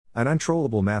An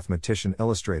Untrollable Mathematician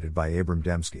Illustrated by Abram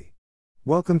Demski.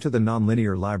 Welcome to the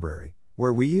Nonlinear Library,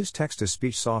 where we use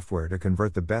text-to-speech software to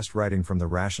convert the best writing from the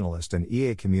Rationalist and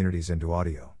EA communities into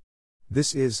audio.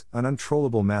 This is An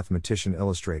Untrollable Mathematician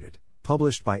Illustrated,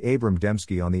 published by Abram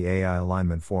Demski on the AI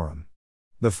Alignment Forum.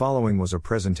 The following was a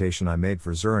presentation I made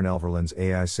for Sören Elverlin's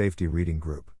AI Safety Reading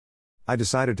Group. I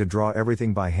decided to draw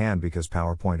everything by hand because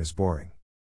PowerPoint is boring.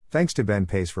 Thanks to Ben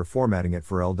Pace for formatting it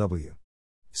for LW.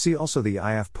 See also the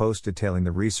IF post detailing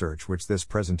the research which this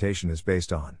presentation is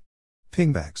based on.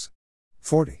 Pingbacks.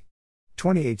 40.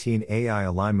 2018 AI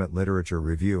Alignment Literature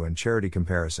Review and Charity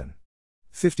Comparison.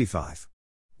 55.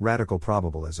 Radical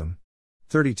Probabilism.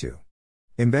 32.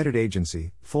 Embedded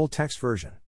Agency, Full Text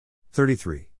Version.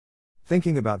 33.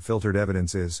 Thinking about Filtered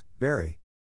Evidence is very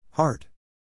hard.